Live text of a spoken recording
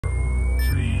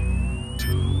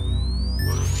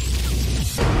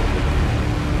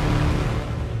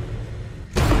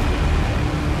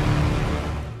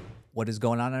What is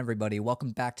going on, everybody?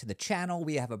 Welcome back to the channel.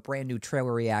 We have a brand new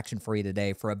trailer reaction for you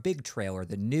today for a big trailer,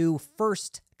 the new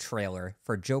first trailer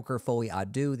for Joker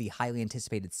FolieADeux, the highly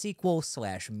anticipated sequel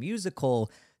 / musical.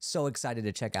 So excited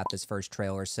to check out this first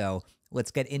trailer. So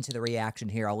let's get into the reaction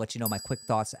here. I'll let you know my quick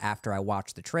thoughts after I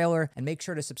watch the trailer, and make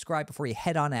sure to subscribe before you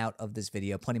head on out of this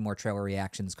video. Plenty more trailer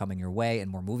reactions coming your way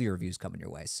and more movie reviews coming your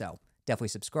way. So definitely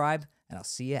subscribe, and I'll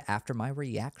see you after my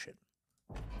reaction.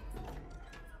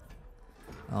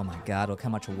 Oh my God, look how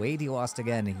much weight he lost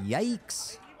again.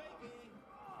 Yikes.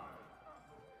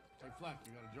 Hey, Fleck,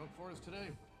 you got a joke for us today?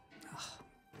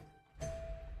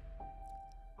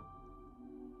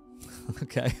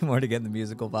 Okay, more to get in the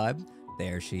musical vibe.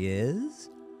 There she is.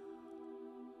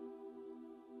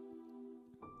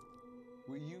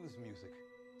 We use music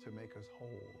to make us whole.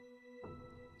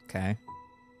 Okay.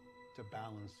 To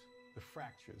balance the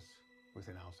fractures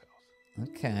within ourselves.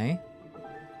 Okay.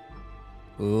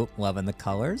 Ooh, loving the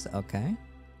colors. Okay.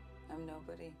 I'm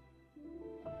nobody.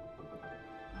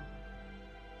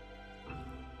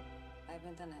 I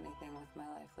haven't done anything with my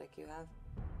life like you have.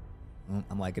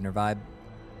 I'm liking her vibe.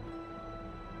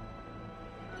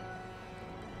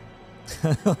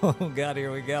 Oh God,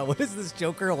 here we go. What is this,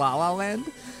 Joker La La Land?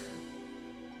 I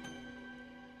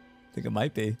think it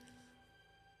might be.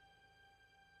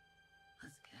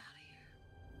 Let's get out of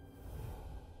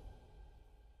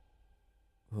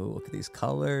here. Ooh, look at these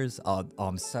colors. Oh,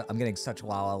 I'm getting such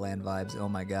La La Land vibes. Oh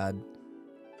my God.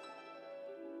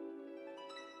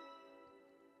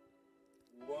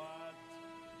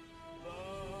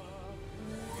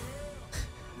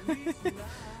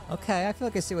 Okay, I feel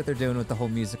like I see what they're doing with the whole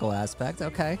musical aspect.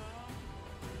 Okay.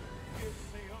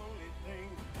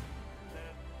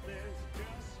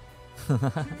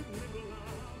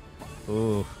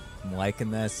 Ooh, I'm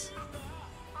liking this.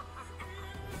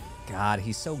 God,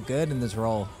 he's so good in this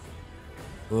role.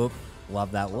 Oop,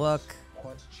 love that look.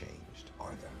 What's changed,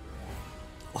 Arthur?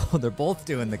 Oh, they're both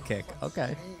doing the kick.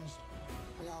 Okay.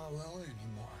 We're not alone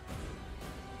anymore.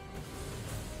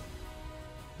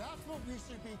 That's what we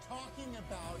should be talking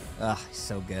about. Ugh, he's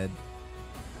so good.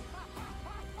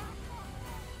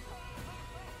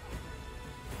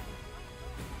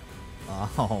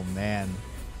 Oh, man.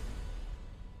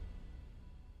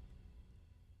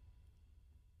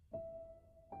 I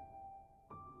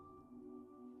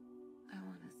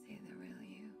want to see the real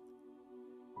you.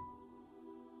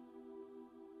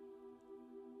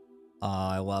 Oh,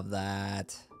 I love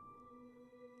that.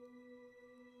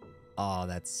 Oh,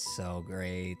 that's so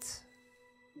great.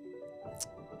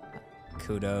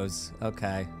 Kudos.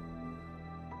 Okay.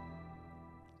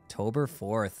 October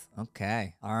 4th.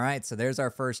 Okay. All right. So there's our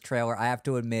first trailer. I have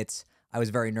to admit, I was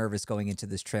very nervous going into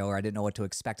this trailer. I didn't know what to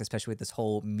expect, especially with this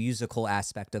whole musical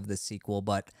aspect of this sequel,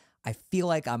 but I feel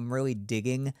like I'm really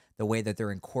digging the way that they're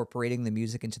incorporating the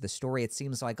music into the story. It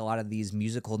seems like a lot of these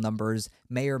musical numbers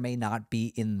may or may not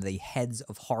be in the heads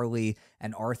of Harley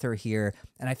and Arthur here,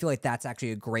 and I feel like that's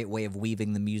actually a great way of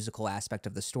weaving the musical aspect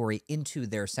of the story into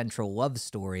their central love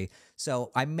story. So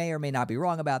I may or may not be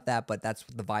wrong about that, but that's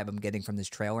the vibe I'm getting from this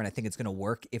trailer, and I think it's going to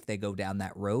work if they go down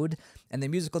that road. And the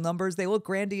musical numbers, they look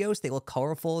grandiose, they look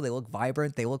colorful, they look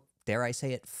vibrant, they look, dare I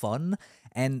say it, fun.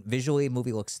 And visually, the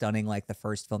movie looks stunning like the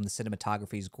first film. The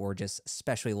cinematography is gorgeous.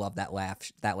 Especially love that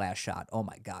last shot. Oh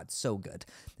my God, so good.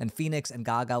 And Phoenix and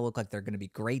Gaga look like they're going to be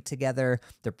great together.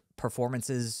 Their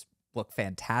performances look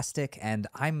fantastic, and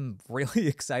I'm really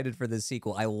excited for this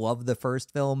sequel. I love the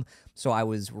first film, so I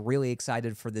was really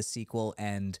excited for this sequel,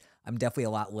 and I'm definitely a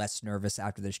lot less nervous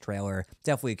after this trailer.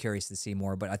 Definitely curious to see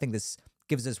more, but I think this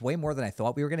gives us way more than I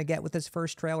thought we were going to get with this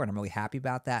first trailer, and I'm really happy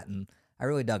about that, and I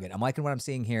really dug it. I'm liking what I'm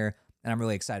seeing here, and I'm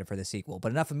really excited for the sequel.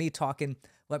 But enough of me talking.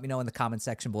 Let me know in the comment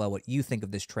section below what you think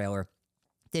of this trailer.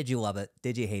 Did you love it?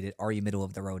 Did you hate it? Are you middle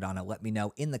of the road on it? Let me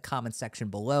know in the comment section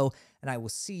below, and I will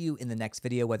see you in the next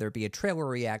video, whether it be a trailer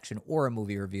reaction or a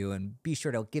movie review. And be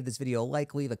sure to give this video a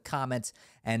like, leave a comment,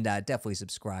 and definitely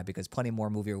subscribe, because plenty more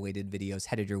movie-related videos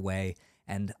headed your way.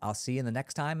 And I'll see you in the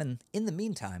next time. And in the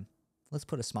meantime, let's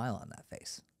put a smile on that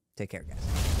face. Take care, guys.